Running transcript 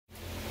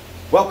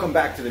Welcome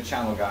back to the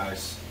channel,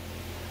 guys.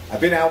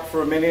 I've been out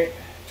for a minute.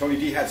 Tony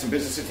D had some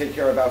business to take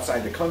care of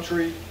outside the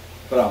country,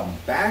 but I'm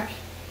back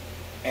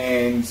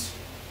and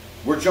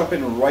we're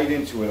jumping right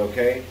into it,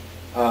 okay?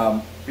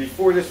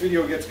 Before this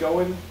video gets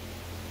going,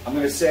 I'm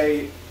going to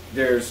say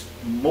there's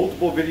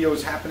multiple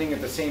videos happening at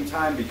the same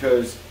time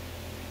because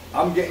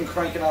I'm getting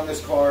cranking on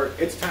this car.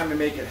 It's time to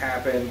make it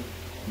happen.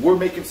 We're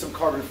making some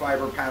carbon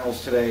fiber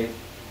panels today.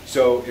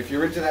 So if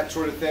you're into that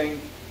sort of thing,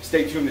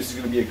 stay tuned. This is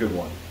going to be a good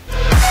one.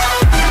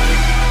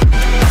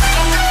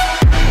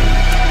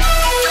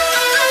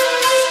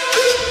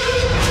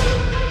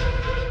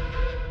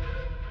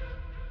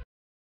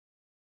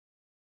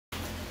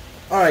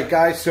 Alright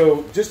guys,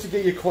 so just to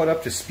get you caught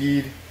up to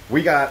speed,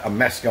 we got a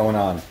mess going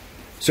on.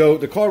 So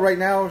the car right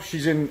now,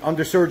 she's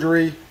under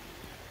surgery.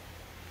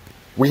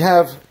 We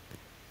have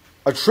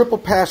a triple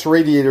pass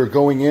radiator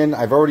going in.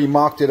 I've already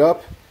mocked it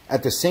up.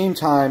 At the same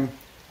time,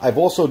 I've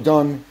also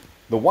done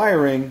the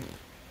wiring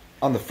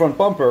on the front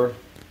bumper,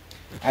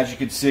 as you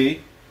can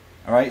see.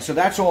 Alright, so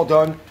that's all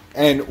done.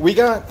 And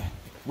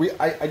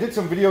I did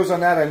some videos on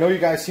that. I know you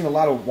guys seen a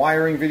lot of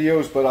wiring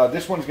videos, but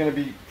this one's going to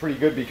be pretty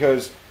good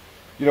because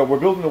you know, we're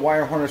building the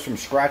wire harness from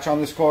scratch on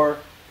this car,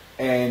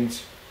 and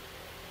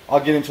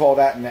I'll get into all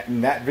that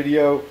in that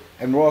video.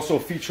 And we're also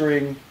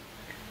featuring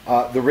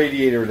the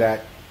radiator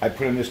that I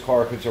put in this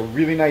car because it's a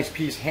really nice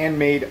piece,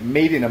 handmade,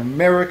 made in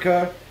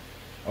America,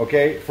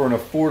 okay, for an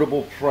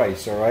affordable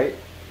price, all right?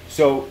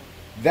 So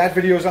that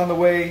video's on the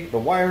way, the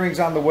wiring's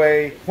on the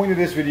way. Point of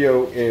this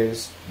video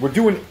is we're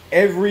doing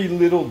every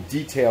little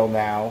detail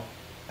now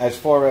as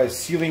far as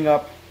sealing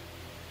up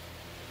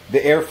the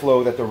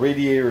airflow that the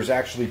radiator is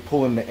actually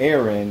pulling the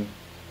air in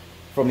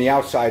from the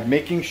outside,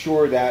 making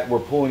sure that we're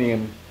pulling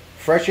in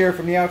fresh air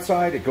from the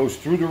outside. It goes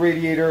through the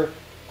radiator,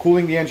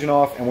 cooling the engine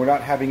off, and we're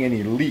not having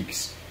any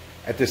leaks.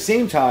 At the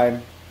same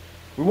time,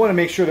 we want to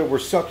make sure that we're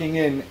sucking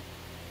in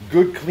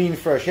good, clean,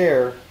 fresh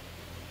air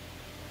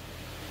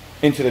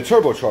into the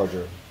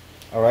turbocharger.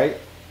 All right.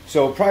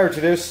 So prior to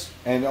this,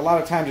 and a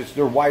lot of times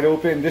they're wide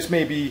open. This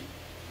may be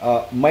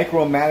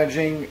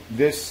micromanaging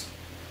this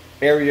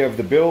area of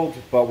the build,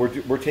 but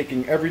we're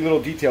taking every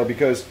little detail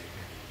because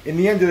in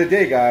the end of the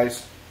day,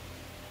 guys,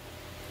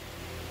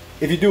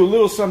 if you do a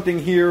little something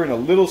here and a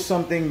little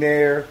something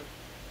there,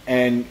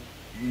 and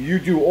you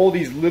do all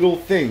these little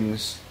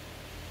things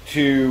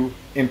to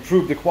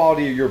improve the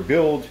quality of your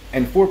build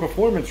and for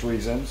performance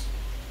reasons,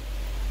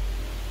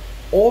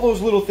 all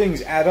those little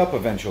things add up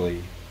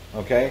eventually,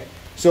 okay?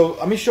 So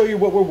let me show you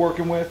what we're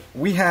working with.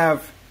 We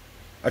have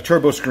a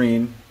turbo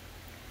screen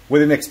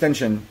with an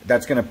extension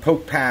that's going to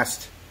poke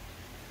past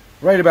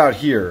right about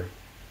here,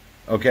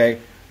 okay?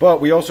 But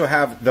we also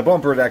have the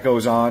bumper that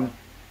goes on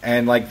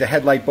and like the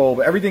headlight bulb,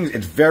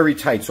 it's very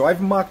tight. So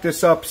I've mocked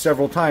this up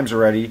several times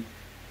already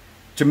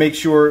to make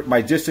sure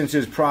my distance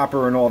is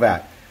proper and all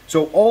that.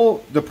 So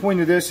all the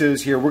point of this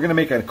is here, we're gonna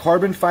make a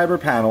carbon fiber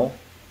panel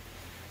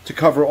to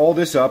cover all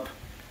this up.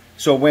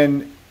 So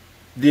when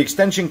the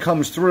extension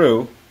comes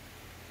through,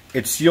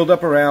 it's sealed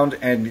up around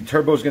and the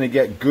turbo is gonna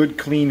get good,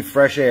 clean,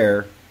 fresh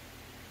air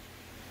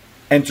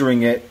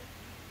entering it.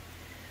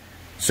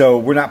 So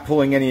we're not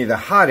pulling any of the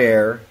hot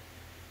air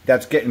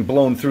that's getting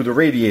blown through the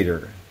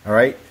radiator. All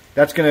right,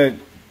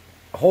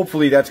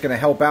 hopefully that's gonna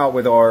help out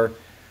with our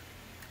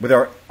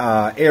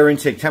air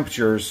intake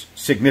temperatures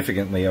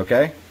significantly.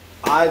 Okay,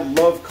 I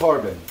love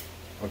carbon.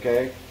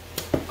 Okay,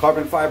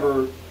 carbon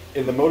fiber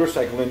in the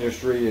motorcycle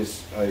industry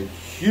is a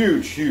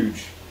huge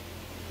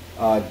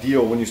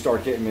deal when you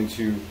start getting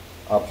into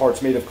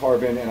parts made of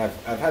carbon. And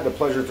I've had the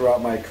pleasure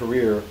throughout my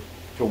career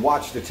to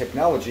watch the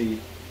technology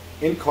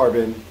in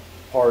carbon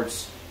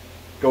parts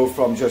go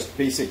from just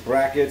basic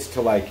brackets to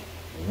like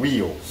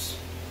wheels,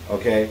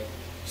 okay?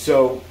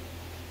 So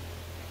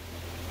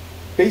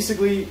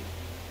basically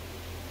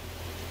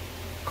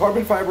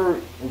carbon fiber,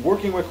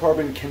 working with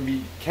carbon can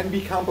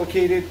be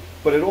complicated,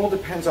 but it all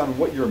depends on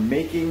what you're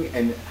making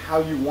and how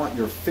you want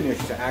your finish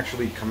to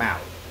actually come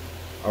out,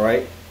 all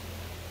right?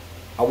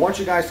 I want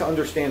you guys to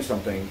understand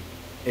something.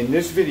 In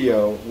this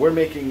video, we're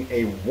making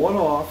a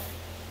one-off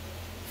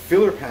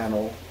filler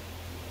panel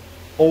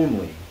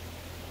only.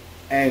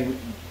 And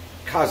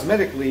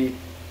cosmetically,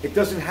 it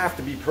doesn't have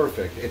to be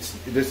perfect.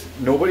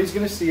 Nobody's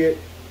going to see it.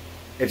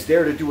 It's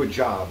there to do a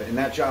job, and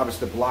that job is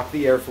to block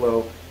the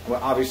airflow. Well,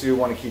 obviously, we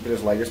want to keep it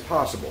as light as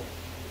possible.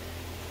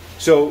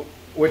 So,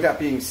 with that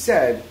being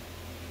said,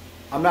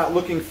 I'm not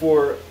looking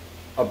for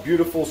a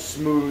beautiful,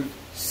 smooth,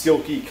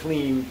 silky,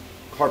 clean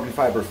carbon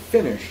fiber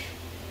finish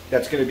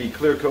that's going to be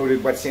clear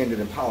coated, wet sanded,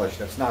 and polished.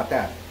 That's not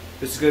that.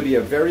 This is going to be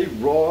a very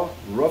raw,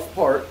 rough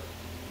part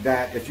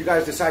that if you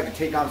guys decide to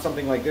take on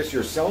something like this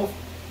yourself,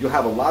 you'll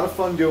have a lot of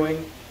fun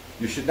doing.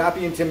 You should not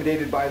be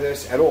intimidated by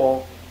this at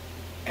all,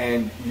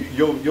 and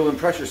you'll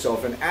impress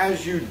yourself. And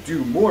as you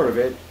do more of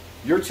it,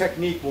 your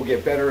technique will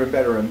get better and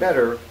better and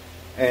better,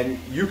 and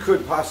you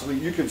could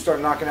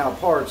start knocking out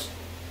parts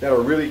that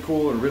are really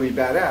cool and really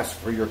badass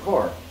for your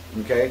car.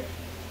 Okay,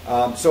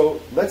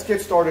 so let's get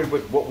started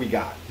with what we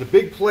got. The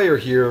big player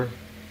here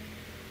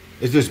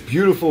is this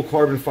beautiful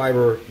carbon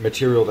fiber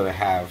material that I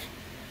have.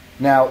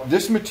 Now,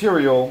 this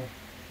material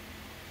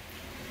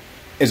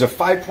is a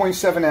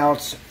 5.7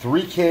 ounce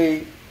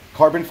 3K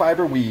carbon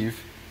fiber weave.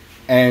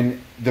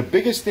 And the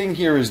biggest thing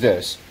here is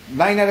this.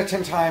 9 out of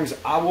 10 times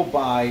I will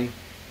buy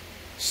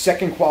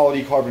second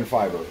quality carbon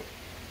fiber.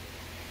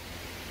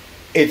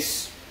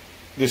 It's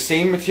the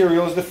same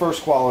material as the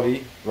first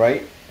quality,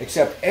 right?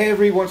 Except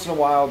every once in a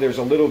while there's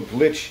a little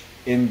glitch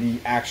in the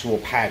actual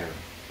pattern,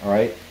 all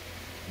right?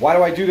 Why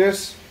do I do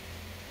this?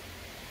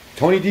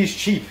 Tony D's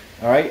cheap,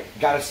 all right?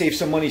 Gotta save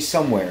some money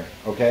somewhere,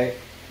 okay?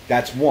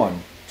 That's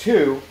one.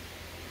 Two,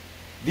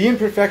 the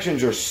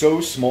imperfections are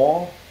so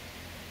small,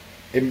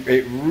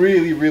 it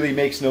really, really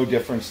makes no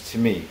difference to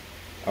me,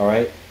 all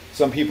right?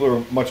 Some people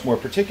are much more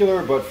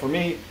particular, but for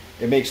me,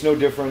 it makes no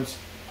difference.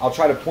 I'll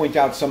try to point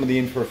out some of the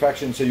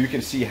imperfections so you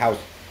can see how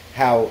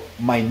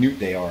minute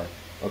they are,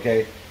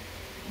 okay?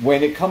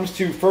 When it comes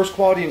to first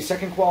quality and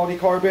second quality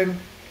carbon,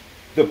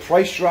 the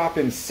price drop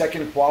in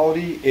second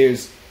quality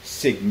is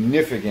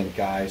significant,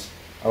 guys.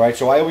 All right,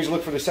 so I always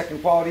look for the second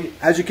quality.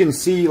 As you can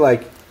see,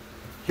 like,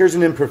 here's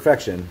an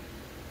imperfection,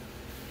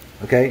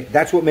 okay?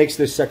 That's what makes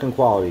this second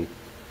quality.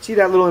 See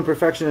that little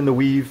imperfection in the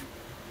weave?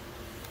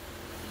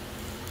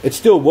 It's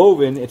still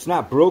woven, it's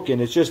not broken,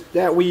 it's just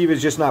that weave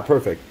is just not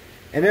perfect.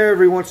 And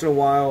every once in a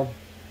while,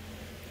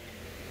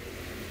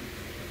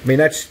 I mean,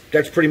 that's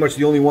pretty much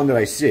the only one that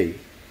I see.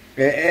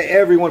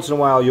 Every once in a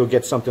while you'll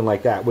get something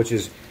like that, which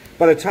is,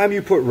 by the time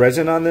you put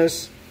resin on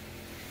this,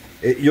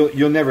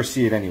 you'll never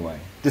see it anyway.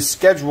 The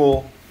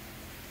schedule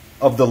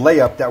of the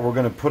layup that we're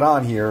going to put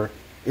on here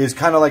is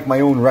kind of like my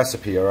own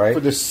recipe, all right? For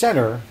the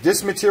center,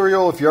 this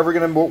material, if you're ever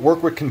going to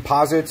work with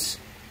composites,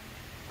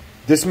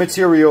 this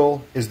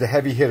material is the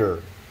heavy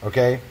hitter,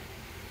 okay?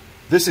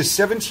 This is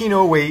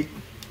 1708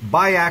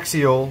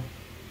 biaxial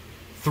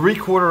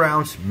 3/4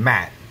 ounce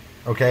mat,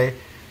 okay?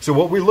 So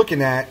what we're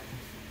looking at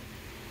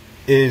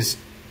is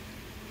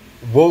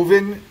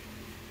woven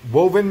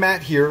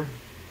mat here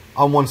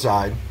on one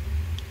side,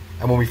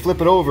 and when we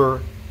flip it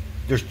over,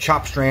 there's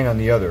chop strand on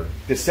the other.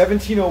 The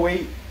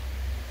 1708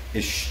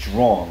 is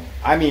strong.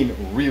 I mean,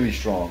 really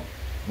strong.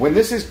 When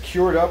this is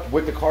cured up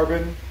with the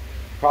carbon,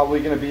 probably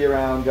going to be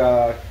around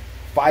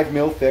 5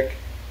 mil thick,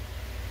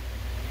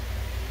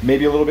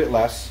 maybe a little bit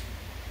less.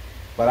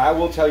 But I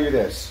will tell you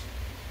this,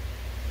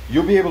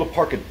 you'll be able to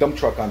park a dump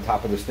truck on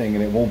top of this thing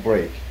and it won't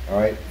break, all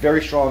right?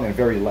 Very strong and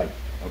very light,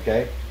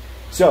 okay?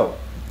 So,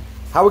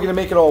 how are we going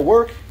to make it all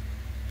work?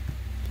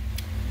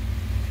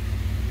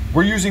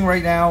 We're using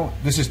right now,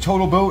 this is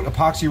Total Boat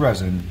epoxy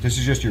resin. This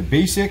is just your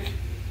basic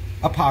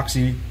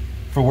epoxy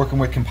for working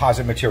with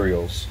composite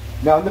materials.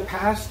 Now in the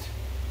past,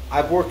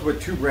 I've worked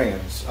with 2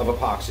 brands of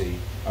epoxy,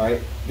 all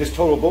right? This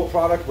Total Boat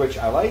product, which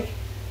I like,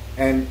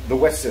 and the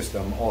West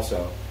System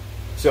also.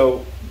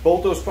 So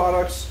both those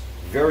products,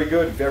 very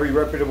good, very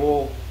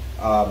reputable,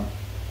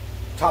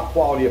 top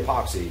quality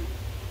epoxy.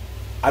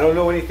 I don't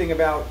know anything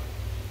about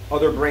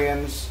other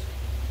brands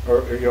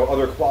or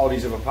other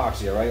qualities of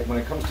epoxy, all right? When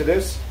it comes to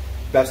this,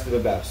 best of the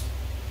best.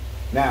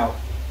 Now,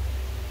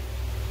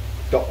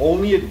 the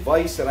only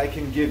advice that I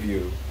can give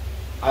you,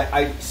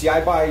 I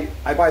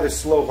buy the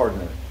slow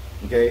hardener,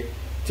 okay?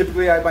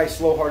 Typically I buy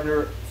slow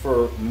hardener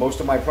for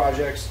most of my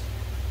projects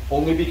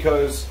only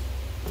because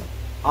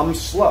I'm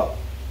slow,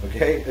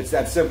 okay? It's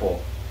that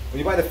simple. When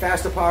you buy the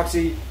fast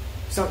epoxy,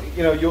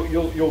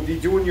 you'll be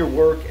doing your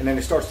work and then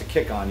it starts to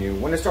kick on you.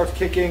 When it starts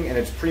kicking and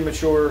it's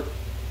premature,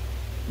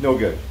 no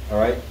good, all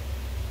right?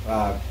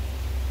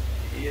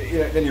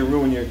 Then you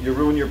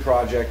ruin your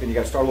project and you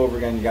got to start all over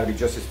again. You got to be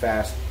just as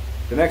fast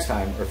the next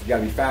time, or if you got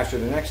to be faster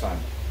the next time.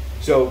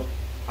 So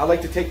I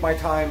like to take my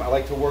time. I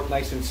like to work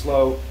nice and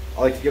slow.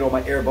 I like to get all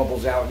my air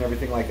bubbles out and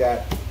everything like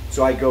that.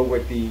 So I go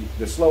with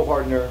the slow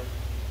hardener,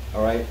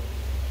 all right?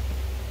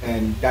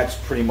 And that's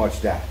pretty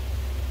much that.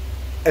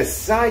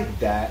 Aside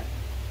that,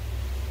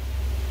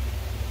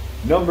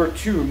 number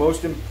 2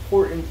 most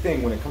important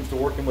thing when it comes to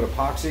working with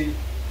epoxy,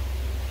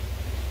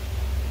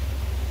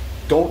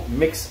 don't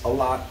mix a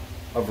lot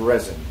of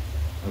resin,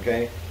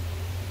 okay?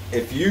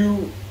 If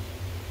you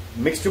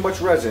mix too much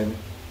resin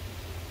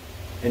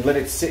and let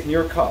it sit in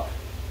your cup,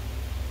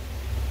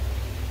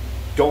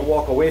 don't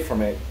walk away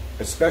from it,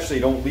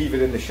 especially don't leave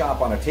it in the shop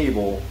on a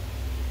table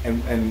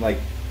and like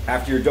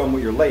after you're done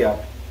with your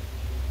layup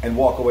and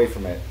walk away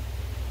from it,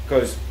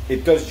 because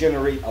it does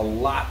generate a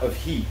lot of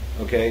heat,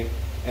 okay?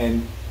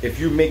 And if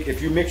you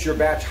mix your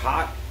batch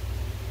hot,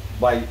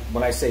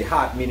 when I say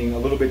hot, meaning a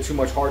little bit too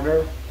much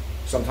hardener,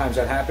 sometimes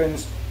that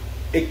happens,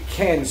 it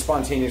can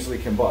spontaneously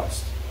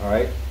combust, all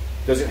right?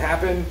 Does it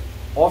happen?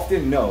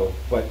 Often, no,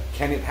 but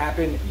can it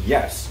happen?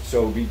 Yes.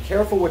 So be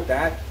careful with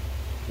that.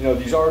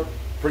 These are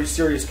pretty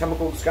serious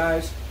chemicals,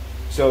 guys.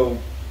 So,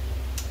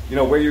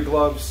 wear your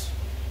gloves,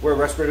 wear a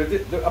respirator.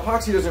 The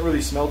epoxy doesn't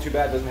really smell too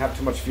bad, doesn't have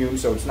too much fume,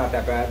 so it's not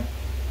that bad.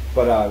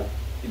 But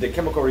the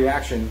chemical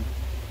reaction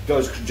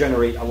does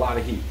generate a lot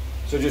of heat.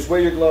 So just wear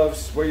your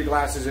gloves, wear your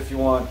glasses if you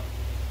want.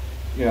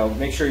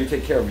 Make sure you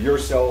take care of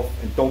yourself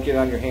and don't get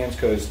on your hands,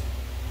 because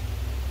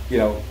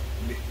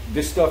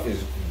this stuff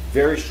is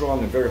very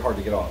strong and very hard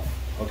to get off,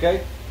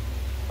 okay?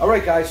 All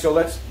right, guys, so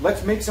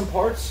let's make some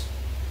parts.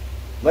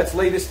 Let's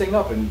lay this thing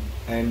up and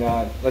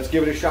let's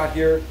give it a shot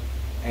here.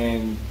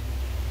 And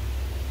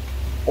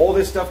all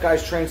this stuff,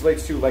 guys,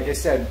 translates to, like I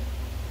said,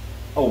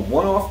 a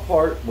one-off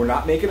part. We're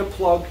not making a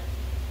plug.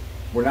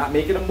 We're not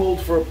making a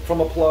mold from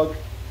a plug.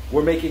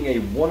 We're making a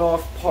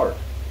one-off part,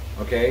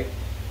 okay?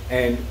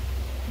 And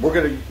we're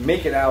gonna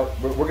make it out.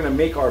 We're gonna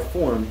make our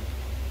form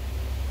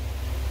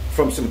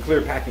from some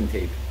clear packing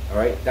tape. All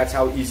right, that's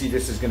how easy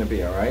this is gonna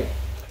be. All right.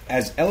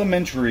 As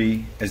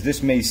elementary as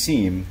this may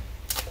seem,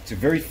 it's a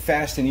very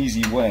fast and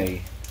easy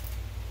way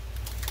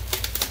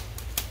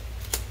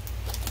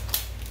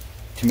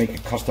to make a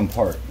custom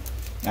part.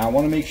 Now I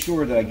want to make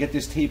sure that I get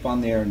this tape on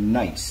there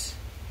nice.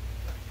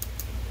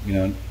 You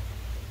know,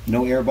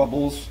 no air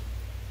bubbles.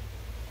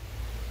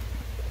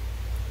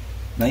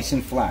 Nice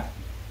and flat.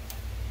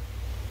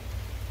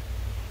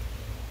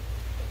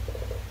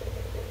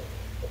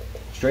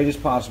 Straight as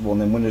possible, and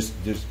then when there's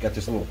got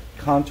this little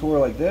contour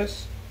like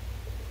this,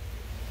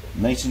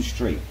 nice and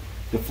straight.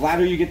 The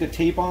flatter you get the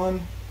tape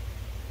on,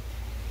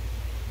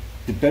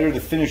 the better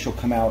the finish will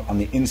come out on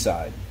the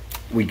inside.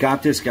 We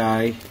got this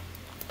guy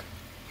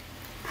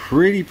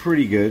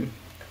pretty good.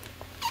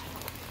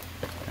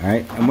 All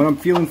right, and what I'm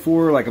feeling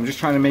for, like I'm just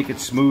trying to make it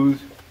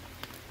smooth,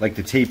 like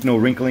the tape, no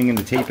wrinkling in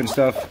the tape and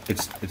stuff.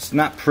 It's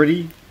not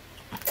pretty,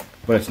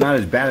 but it's not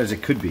as bad as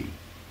it could be.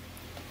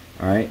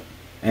 All right,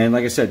 and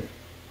like I said,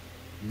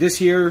 this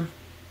here,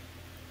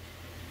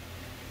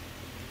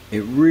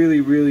 it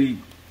really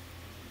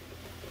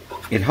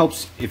it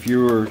helps if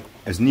you're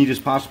as neat as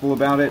possible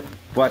about it.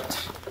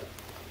 But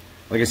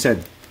like I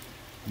said,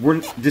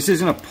 this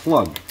isn't a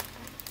plug,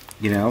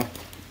 you know.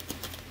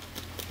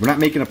 We're not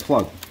making a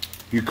plug.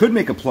 You could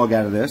make a plug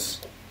out of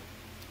this,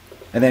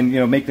 and then, you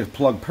know, make the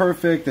plug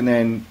perfect, and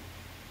then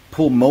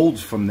pull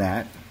molds from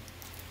that.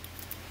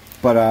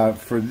 But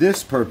for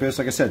this purpose,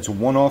 like I said, it's a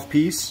one-off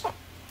piece.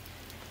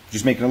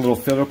 Just making a little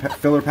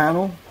filler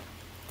panel.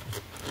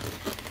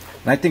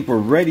 And I think we're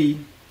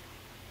ready.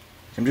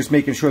 I'm just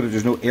making sure that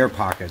there's no air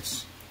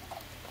pockets.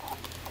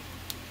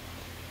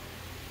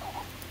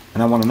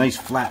 And I want a nice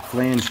flat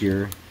flange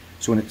here,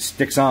 so when it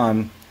sticks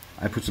on,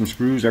 I put some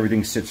screws,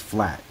 everything sits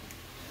flat.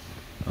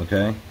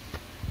 Okay?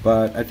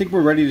 But I think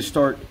we're ready to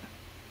start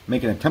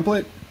making a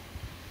template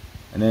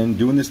and then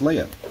doing this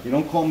layup. You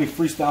don't call me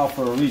freestyle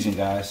for a reason,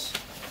 guys.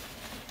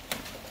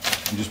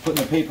 I'm just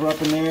putting the paper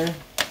up in there.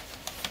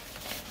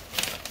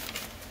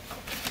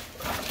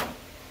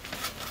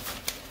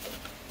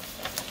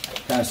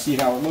 Kind of see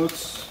how it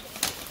looks.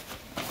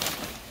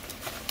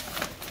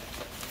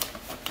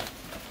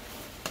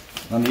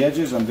 On the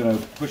edges, I'm going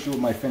to push it with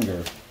my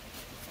finger.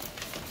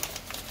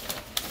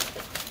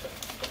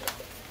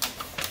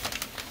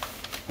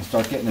 And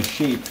start getting a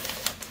shape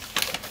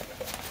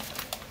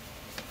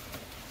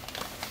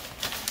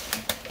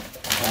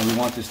how we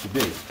want this to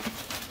be.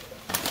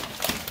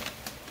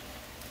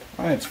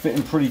 Alright, it's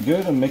fitting pretty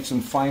good. I'll make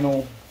some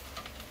final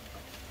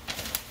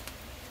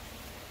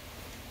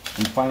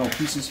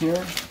pieces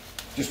here.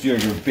 Just your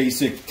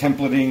basic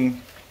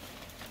templating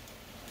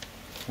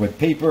with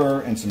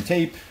paper and some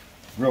tape,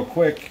 real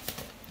quick.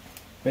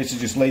 Basically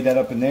just lay that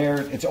up in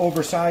there. It's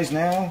oversized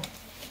now,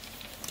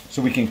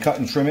 so we can cut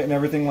and trim it and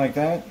everything like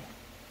that.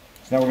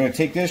 So now we're going to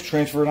take this,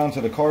 transfer it onto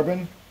the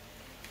carbon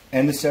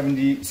and the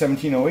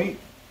 1708.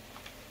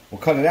 We'll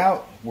cut it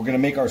out. We're going to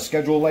make our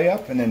schedule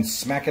layup and then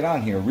smack it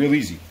on here, real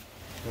easy.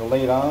 We're going to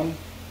lay it on.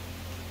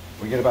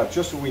 We get about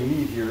just what we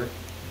need here.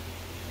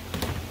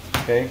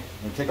 Okay,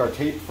 we're going to take our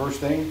tape first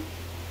thing.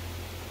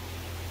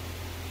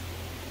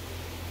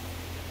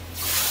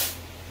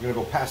 We're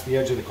going to go past the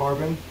edge of the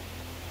carbon.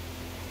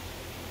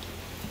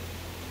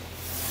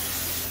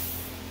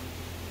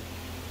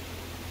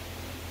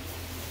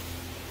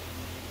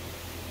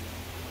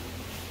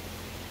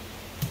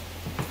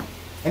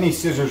 Any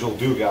scissors will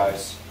do,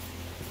 guys.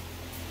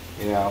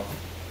 You know,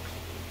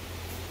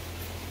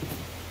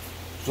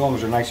 as long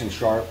as they're nice and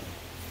sharp.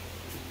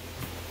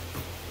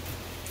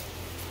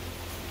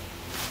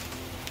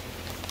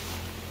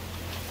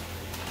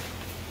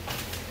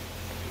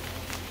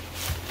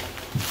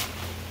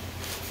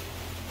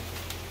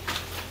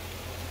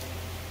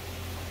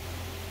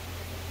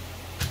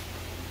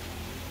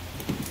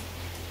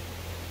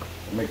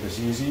 Make this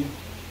easy.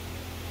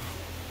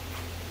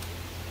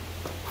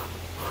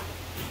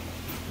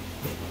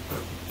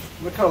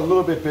 I'm going to cut a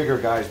little bit bigger,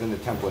 guys, than the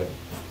template.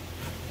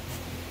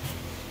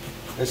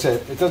 Like I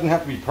said, it doesn't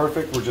have to be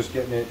perfect. We're just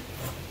getting it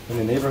in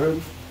the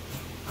neighborhood.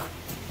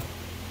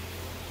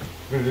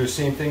 We're going to do the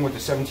same thing with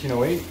the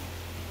 1708.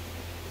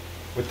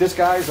 With this,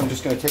 guys, I'm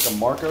just going to take a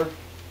marker.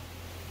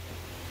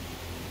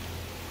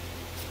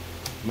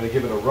 I'm going to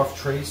give it a rough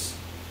trace.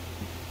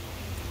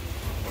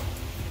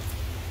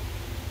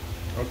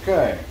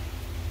 Okay.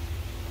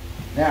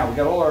 Now we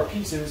got all our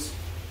pieces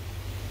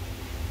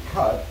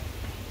cut.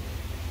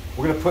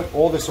 We're going to put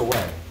all this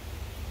away.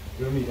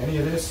 We don't need any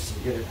of this.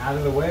 Get it out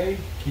of the way.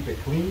 Keep it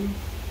clean.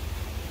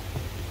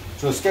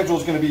 So the schedule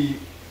is going to be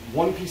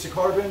one piece of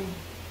carbon,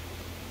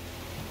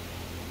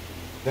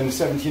 then the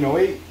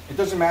 1708. It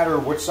doesn't matter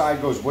which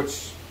side goes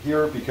which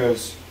here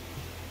because,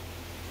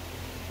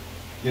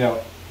 you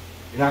know,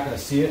 you're not going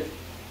to see it.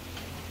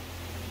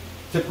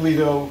 Typically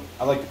though,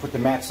 I like to put the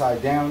mat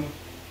side down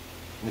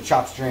and the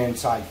chop strand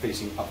side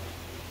facing up.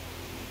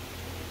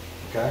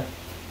 Okay?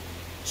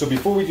 So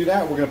before we do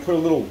that, we're going to put a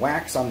little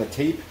wax on the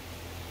tape.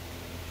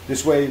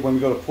 This way, when we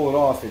go to pull it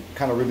off, it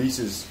kind of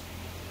releases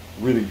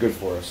really good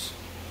for us.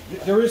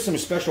 There is some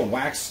special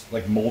wax,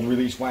 like mold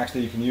release wax,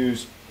 that you can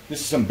use. This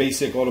is some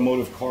basic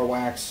automotive car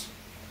wax.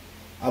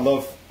 I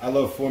love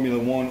Formula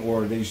One,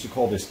 or they used to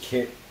call this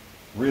kit.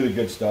 Really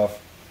good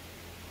stuff.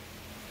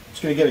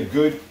 Just going to get a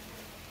good,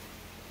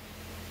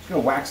 just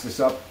going to wax this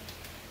up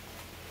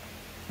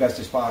best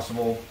as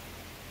possible.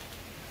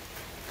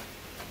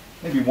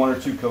 Maybe 1 or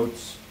 2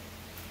 coats.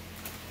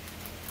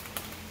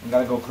 I'm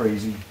gonna go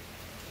crazy.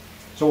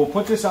 So we'll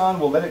put this on,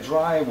 we'll let it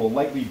dry, we'll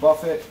lightly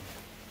buff it.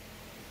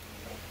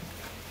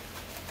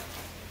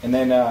 And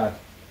then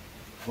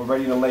we're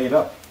ready to lay it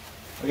up.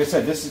 Like I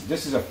said,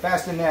 this is a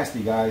fast and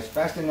nasty, guys.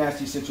 Fast and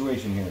nasty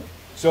situation here.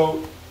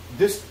 So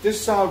this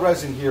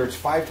resin here, it's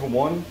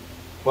 5-to-1,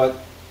 but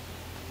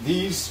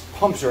these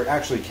pumps are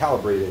actually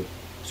calibrated.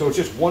 So it's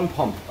just 1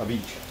 pump of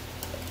each.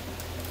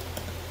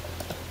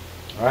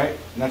 Alright,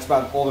 and that's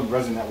about all the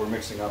resin that we're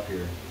mixing up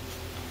here.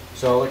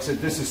 So like I said,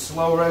 this is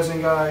slow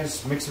resin,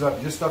 guys. Mix it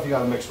up. This stuff you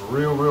gotta mix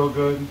real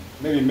good.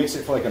 Maybe mix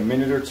it for like a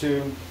minute or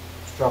 2.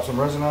 Just drop some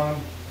resin on.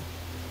 And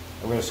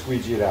we're gonna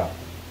squeegee it out.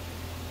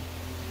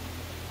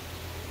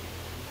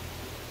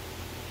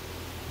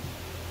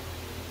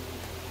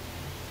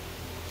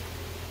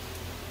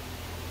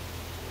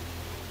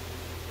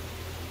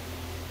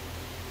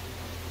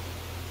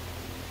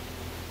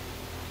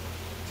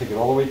 Take it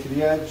all the way to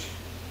the edge.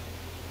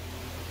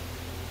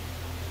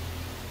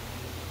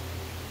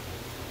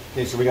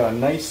 Okay, so we got a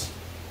nice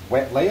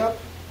wet layup.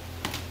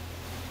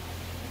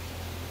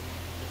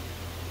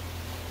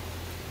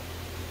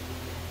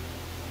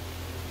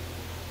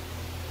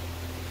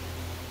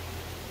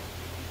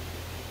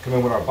 Come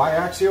in with our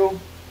biaxial.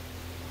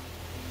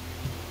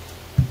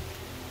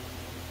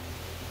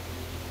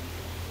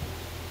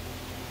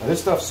 Now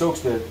this stuff soaks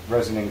the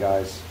resin in,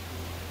 guys.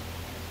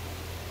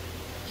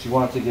 So you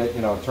want it to get,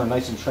 you know, turn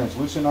nice and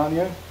translucent on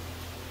you.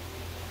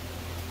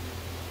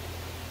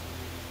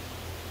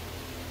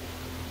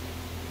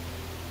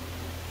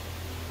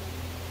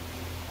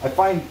 I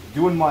find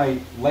doing my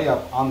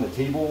layup on the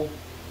table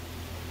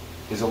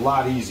is a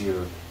lot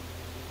easier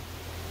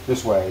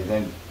this way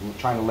than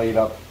trying to lay it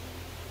up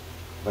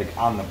like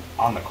on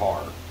the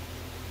car,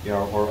 you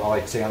know, or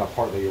like say on a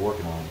part that you're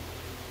working on.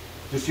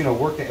 Just, you know,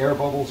 work the air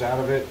bubbles out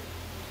of it.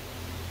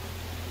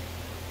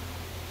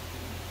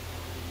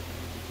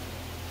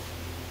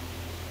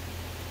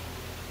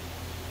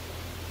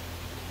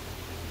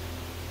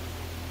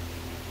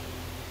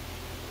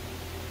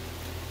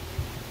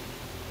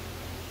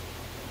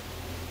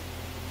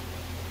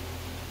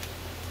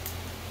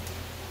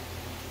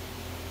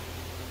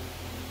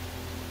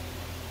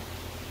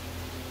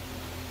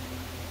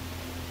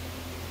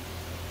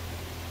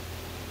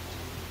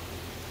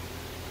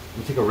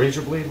 We'll take a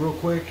razor blade real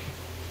quick.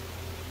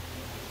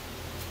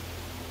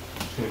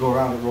 Just going to go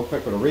around it real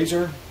quick with a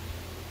razor.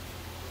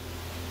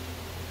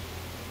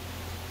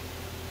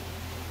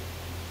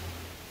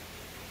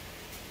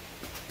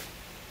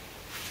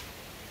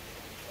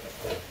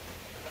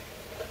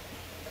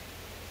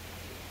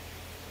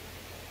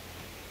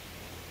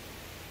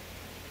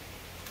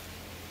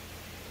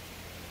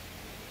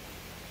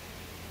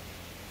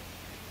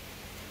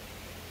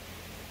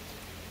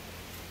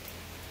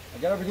 I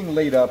got everything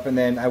laid up, and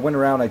then I went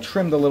around, I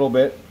trimmed a little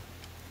bit,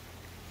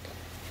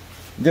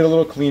 did a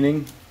little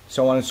cleaning,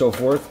 so on and so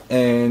forth,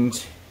 and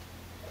you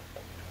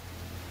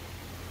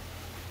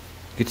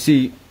can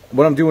see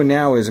what I'm doing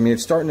now is, I mean,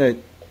 it's starting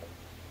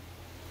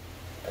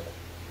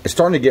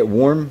to get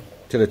warm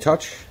to the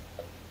touch,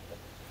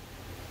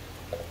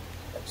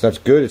 so that's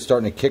good. It's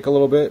starting to kick a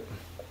little bit,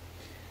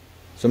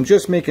 so I'm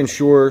just making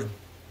sure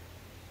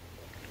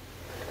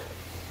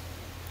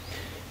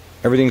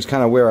everything's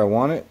kind of where I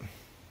want it.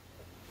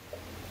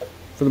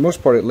 For the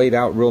most part, it laid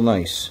out real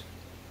nice.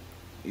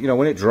 You know,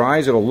 when it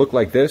dries, it'll look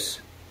like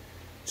this.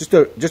 Just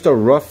a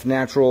rough,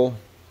 natural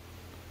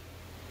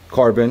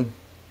carbon.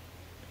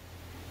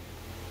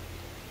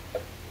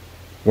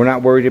 We're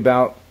not worried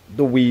about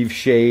the weave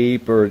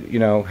shape or, you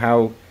know,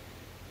 how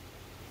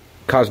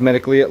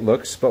cosmetically it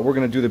looks, but we're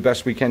going to do the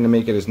best we can to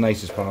make it as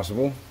nice as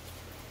possible.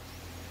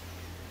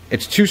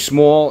 It's too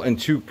small and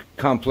too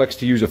complex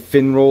to use a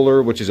fin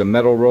roller, which is a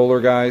metal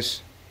roller,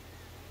 guys.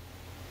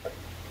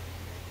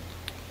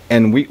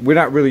 And we're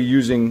not really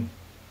using,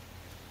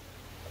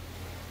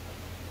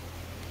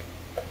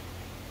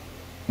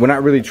 we're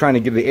not really trying to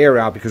get the air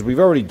out because we've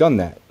already done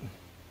that.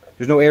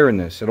 There's no air in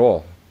this at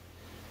all,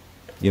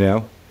 you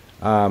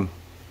know.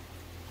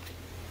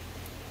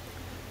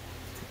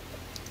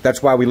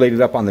 That's why we laid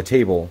it up on the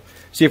table.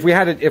 See, if we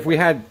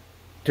had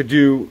to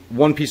do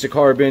one piece of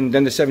carbon,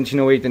 then the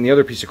 1708, then the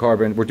other piece of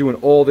carbon, we're doing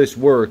all this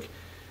work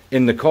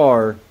in the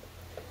car,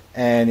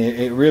 and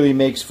it really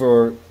makes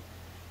for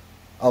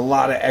a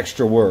lot of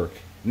extra work.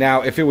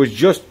 Now, if it was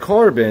just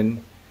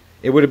carbon,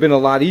 it would have been a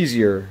lot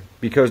easier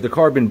because the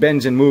carbon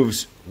bends and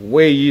moves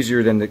way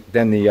easier than the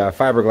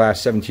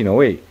fiberglass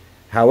 1708.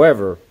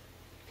 However,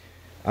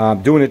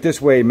 doing it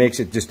this way makes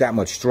it just that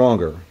much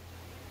stronger.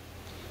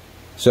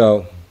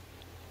 So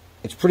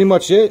it's pretty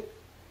much it.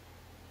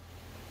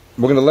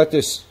 We're going to let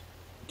this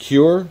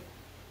cure.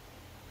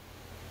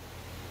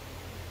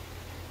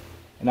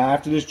 And now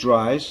after this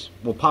dries,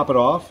 we'll pop it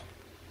off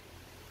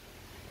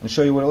and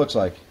show you what it looks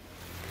like.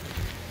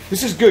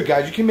 This is good,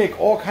 guys. You can make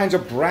all kinds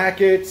of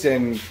brackets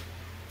and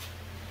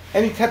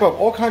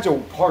all kinds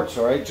of parts,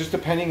 all right? Just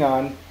depending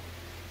on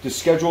the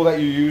schedule that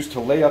you use to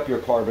lay up your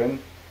carbon.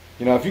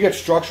 You know, if you get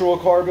structural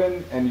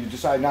carbon and you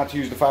decide not to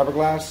use the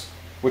fiberglass,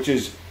 which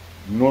is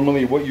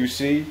normally what you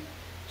see,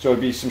 so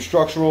it'd be some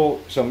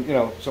structural, some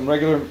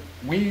regular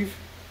weave,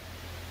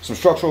 some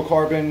structural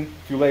carbon,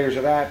 a few layers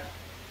of that,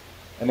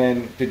 and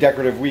then the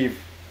decorative weave,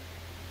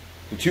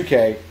 the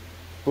 2K,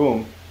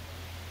 boom.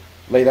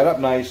 Lay that up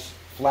nice,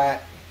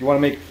 flat. You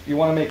want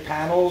to make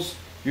panels,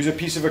 use a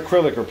piece of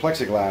acrylic or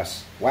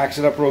plexiglass. Wax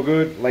it up real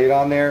good, lay it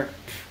on there,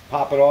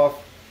 pop it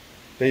off.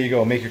 There you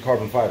go, make your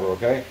carbon fiber,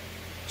 okay?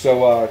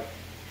 So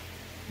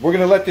we're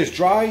gonna let this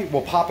dry,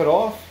 we'll pop it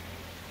off.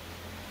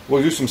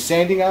 We'll do some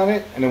sanding on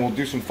it, and then we'll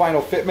do some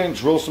final fitment,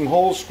 drill some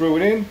holes, screw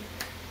it in,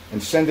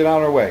 and send it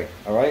on our way,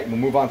 all right? We'll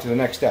move on to the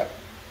next step.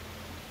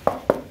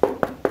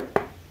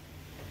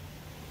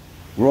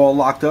 We're all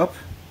locked up,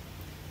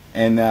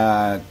 and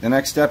the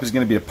next step is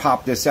gonna be to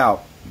pop this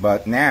out.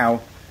 But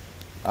now,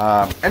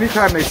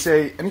 anytime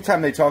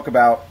they talk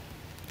about,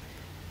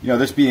 you know,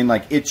 this being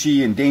like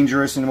itchy and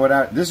dangerous and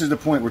whatnot, this is the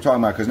point we're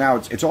talking about, because now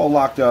it's all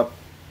locked up,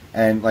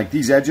 and like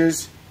these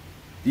edges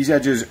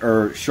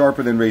are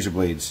sharper than razor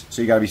blades,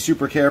 so you got to be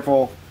super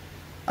careful.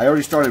 I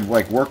already started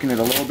like working it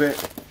a little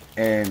bit,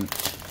 and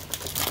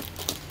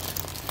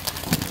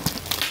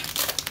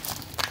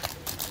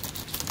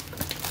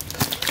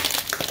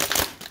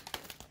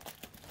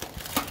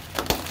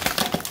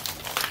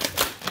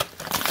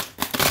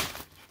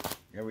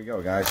here we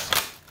go, guys.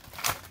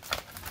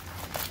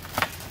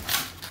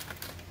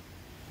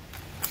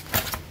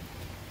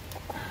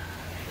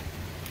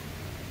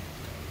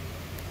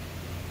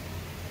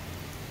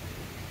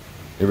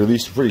 It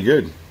released pretty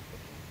good.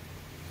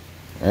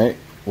 All right,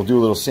 we'll do a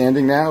little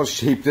sanding now,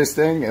 shape this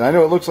thing, and I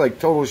know it looks like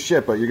total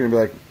shit, but you're gonna be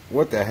like,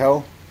 what the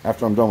hell?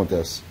 After I'm done with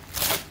this.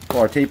 Pull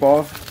our tape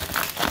off.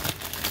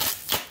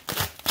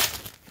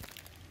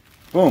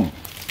 Boom.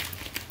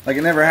 Like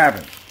it never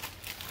happened.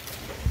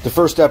 The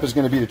first step is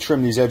going to be to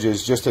trim these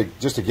edges just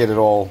to get it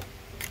all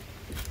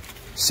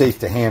safe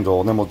to handle,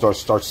 and then we'll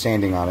start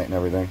sanding on it and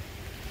everything.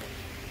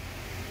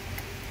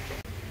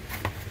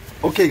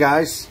 Okay,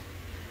 guys.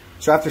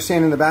 So after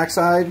sanding the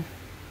backside,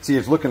 see,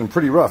 it's looking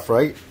pretty rough,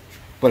 right?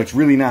 But it's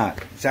really not.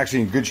 It's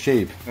actually in good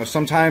shape. Now,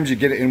 sometimes you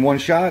get it in one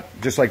shot,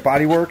 just like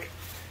body work.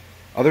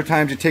 Other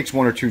times it takes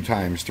 1 or 2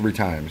 times, 3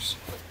 times.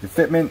 The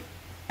fitment,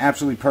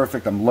 absolutely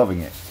perfect. I'm loving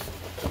it.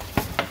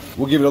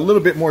 We'll give it a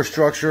little bit more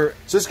structure.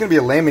 So this is going to be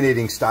a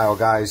laminating style,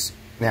 guys,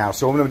 now.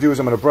 So what I'm going to do is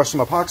I'm going to brush some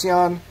epoxy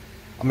on. I'm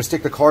going to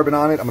stick the carbon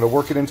on it. I'm going to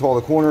work it into all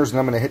the corners, and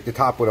I'm going to hit the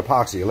top with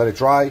epoxy. Let it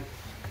dry.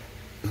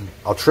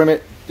 I'll trim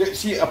it.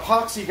 See,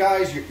 epoxy,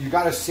 guys, you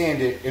got to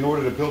sand it in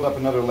order to build up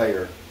another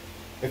layer.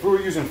 If we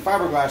were using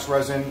fiberglass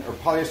resin or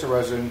polyester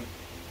resin,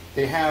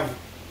 they have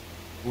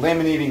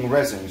laminating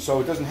resin, so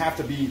it doesn't have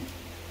to be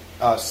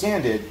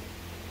sanded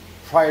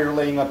prior to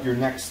laying up your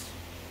next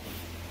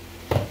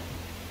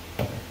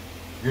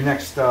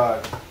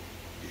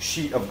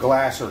sheet of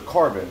glass or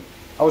carbon.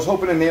 I was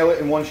hoping to nail it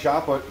in one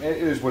shot, but it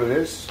is what it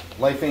is.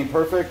 Life ain't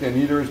perfect, and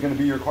neither is going to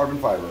be your carbon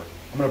fiber.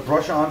 I'm going to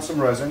brush on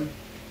some resin.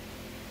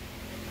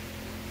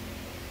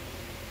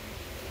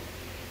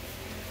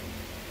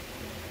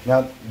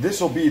 Now,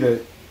 this will be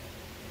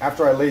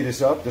after I lay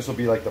this up, this will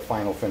be like the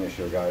final finish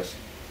here, guys.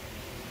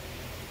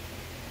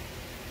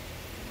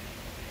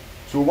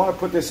 So we want to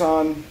put this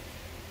on,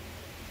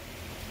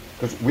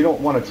 because we don't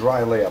want a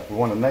dry layup. We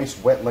want a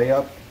nice wet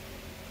layup,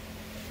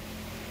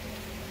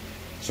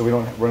 so we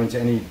don't run into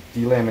any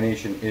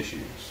delamination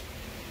issues.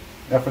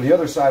 Now for the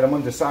other side, I'm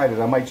undecided.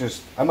 I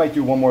might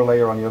do one more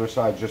layer on the other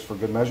side just for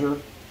good measure.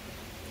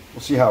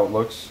 We'll see how it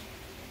looks.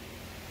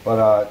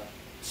 But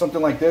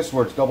something like this,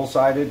 where it's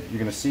double-sided, you're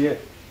going to see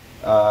it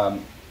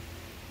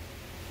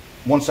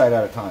one side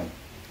at a time.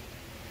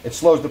 It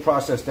slows the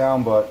process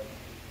down, but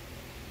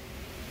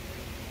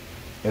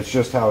it's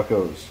just how it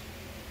goes.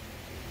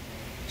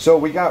 So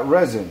we got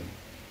resin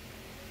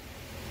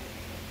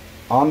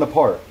on the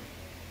part,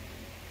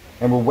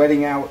 and we're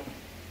wetting out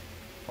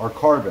our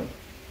carbon.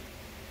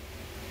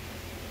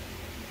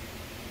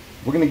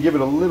 We're going to give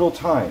it a little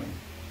time,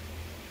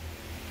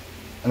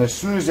 and as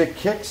soon as it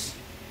kicks,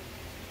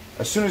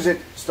 as soon as it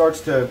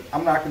starts to,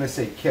 I'm not going to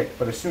say kick,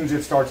 but as soon as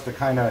it starts to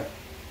kind of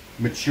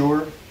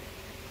mature,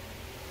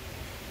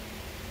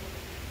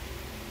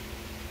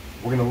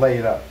 we're going to lay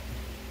it up.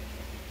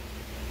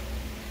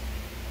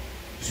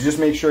 So just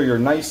make sure you're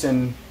nice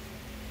and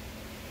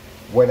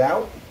wet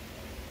out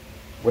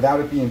without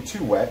it being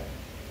too wet,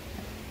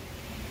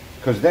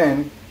 because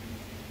then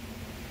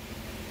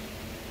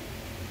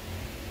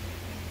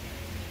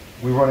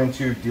we run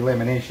into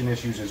delamination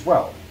issues as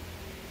well.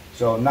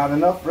 So not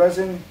enough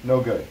resin,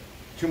 no good.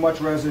 Too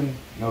much resin,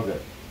 no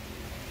good.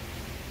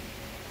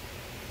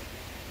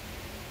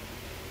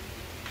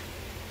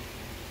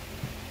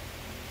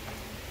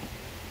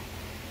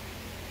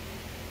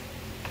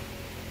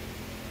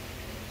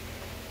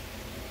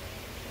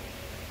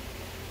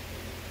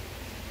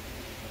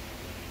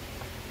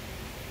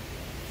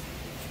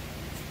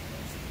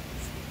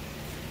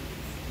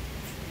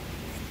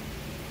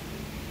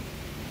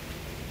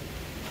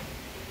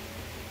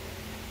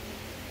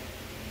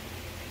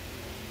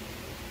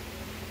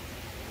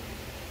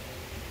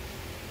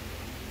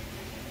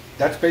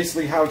 That's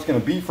basically how it's going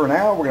to be for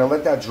now. We're going to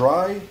let that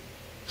dry,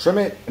 trim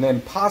it, and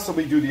then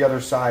possibly do the other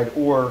side,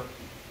 or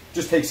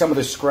just take some of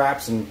the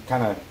scraps and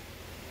kind of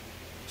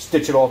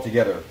stitch it all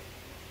together.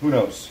 Who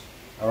knows?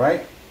 All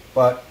right?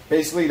 But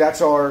basically,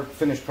 that's our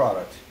finished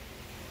product.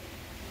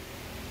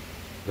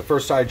 The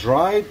first side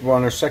dried. We're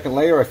on our second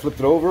layer. I flipped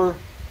it over and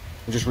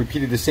just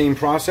repeated the same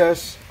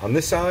process on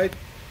this side.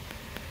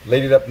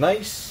 Laid it up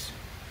nice.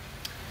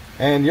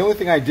 And the only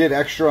thing I did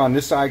extra on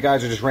this side,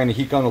 guys, I just ran the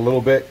heat gun a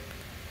little bit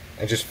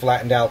and just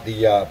flattened out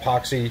the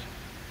epoxy.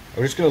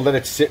 We're just going to let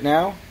it sit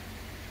now,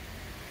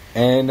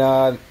 and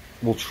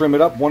we'll trim it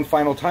up one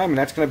final time, and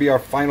that's going to be our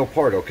final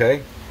part,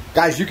 okay?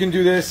 Guys, you can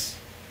do this.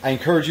 I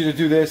encourage you to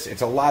do this.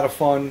 It's a lot of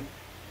fun.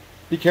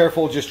 Be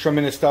careful just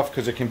trimming this stuff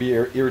because it can be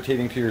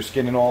irritating to your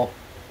skin and all.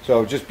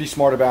 So just be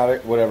smart about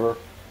it, whatever.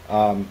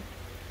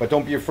 But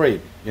don't be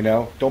afraid, you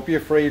know? Don't be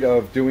afraid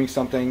of doing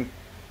something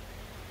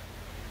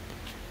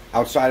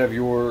outside of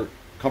your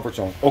comfort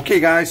zone.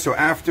 Okay, guys, so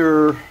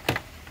after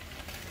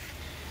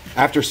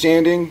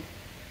sanding,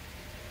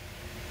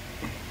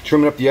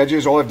 trimming up the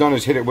edges, all I've done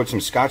is hit it with some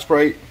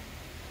Scotch-Brite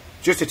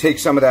just to take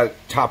some of that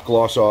top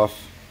gloss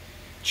off,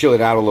 chill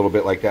it out a little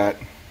bit like that.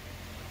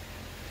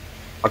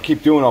 I'll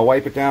keep doing, I'll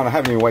wipe it down. I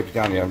haven't even wiped it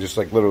down yet. I'm just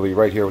like literally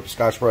right here with the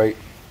Scotch-Brite,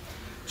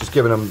 just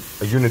giving them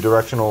a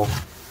unidirectional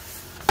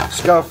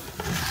scuff.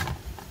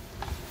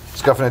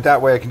 Scuffing it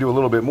that way, I can do a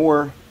little bit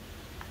more.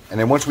 And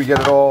then once we get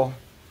it all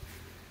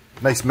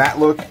nice matte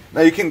look,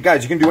 now you can,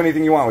 guys, you can do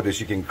anything you want with this.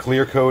 You can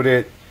clear coat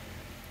it.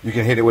 You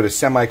can hit it with a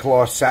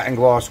semi-gloss, satin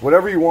gloss,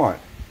 whatever you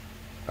want.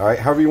 All right,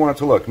 however you want it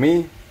to look.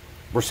 Me,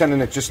 we're sending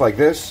it just like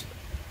this.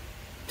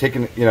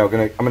 Taking, you know,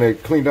 I'm gonna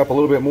clean it up a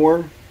little bit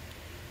more,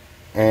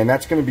 and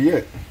that's gonna be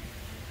it.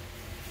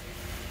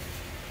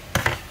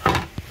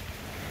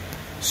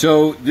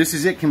 So this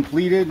is it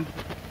completed.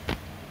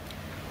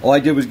 All I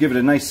did was give it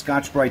a nice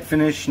Scotch-Brite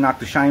finish, knock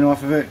the shine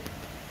off of it.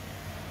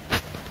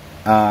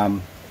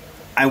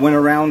 I went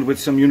around with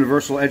some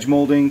universal edge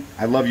molding.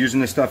 I love using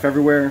this stuff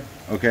everywhere.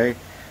 Okay.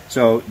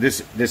 So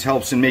this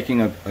helps in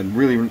making a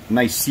really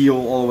nice seal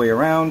all the way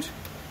around.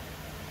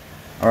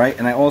 All right,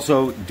 and I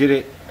also did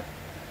it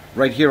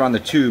right here on the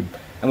tube.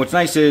 And what's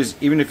nice is,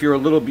 even if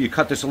you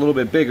cut this a little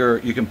bit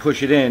bigger, you can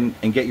push it in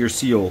and get your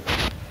seal.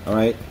 All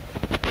right,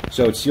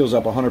 so it seals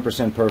up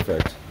 100%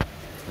 perfect.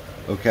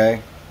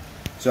 Okay,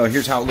 so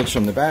here's how it looks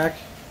from the back.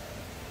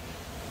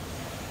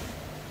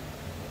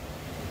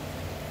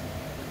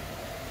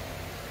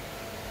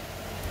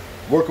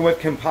 Working with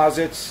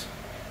composites,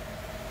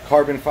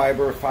 carbon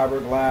fiber,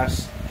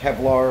 fiberglass,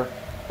 Kevlar,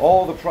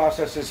 all the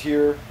processes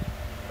here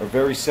are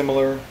very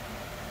similar.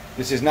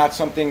 This is not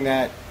something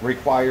that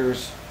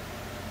requires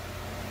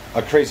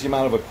a crazy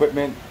amount of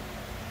equipment.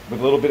 With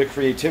a little bit of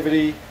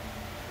creativity,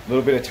 a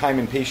little bit of time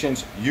and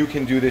patience, you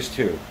can do this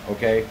too,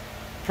 okay?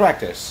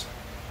 Practice.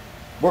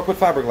 Work with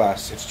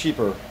fiberglass. It's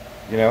cheaper,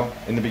 you know,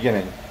 in the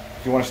beginning.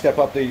 If you want to step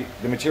up the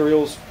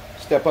materials,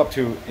 step up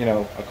to, you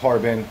know, a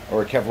carbon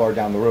or a Kevlar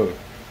down the road.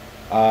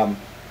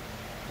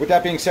 With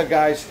that being said,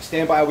 guys,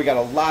 stand by. We got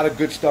a lot of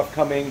good stuff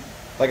coming.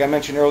 Like I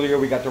mentioned earlier,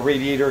 we got the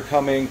radiator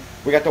coming.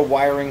 We got the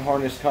wiring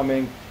harness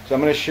coming. So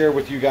I'm going to share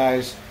with you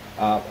guys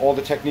all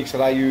the techniques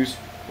that I use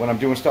when I'm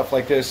doing stuff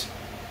like this,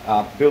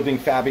 building,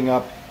 fabbing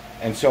up,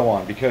 and so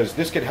on. Because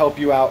this could help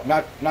you out,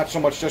 not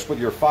so much just with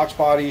your Fox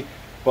body,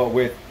 but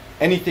with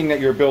anything that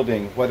you're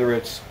building, whether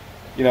it's,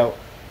 you know,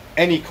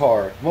 any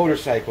car,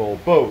 motorcycle,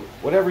 boat,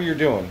 whatever you're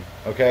doing,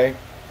 okay?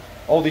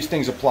 All these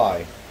things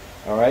apply,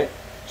 all right?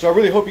 So I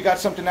really hope you got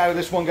something out of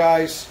this one,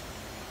 guys.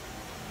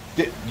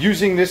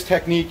 Using this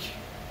technique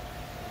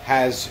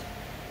has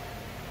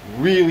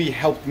really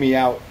helped me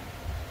out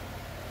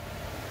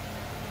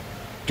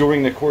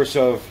during the course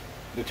of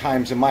the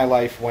times in my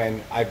life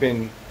when I've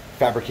been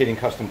fabricating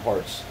custom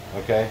parts,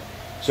 okay?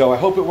 So I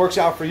hope it works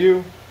out for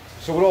you.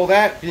 So with all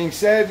that being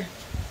said,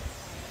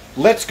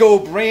 let's go,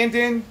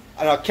 Brandon,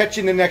 and I'll catch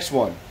you in the next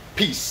one.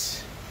 Peace.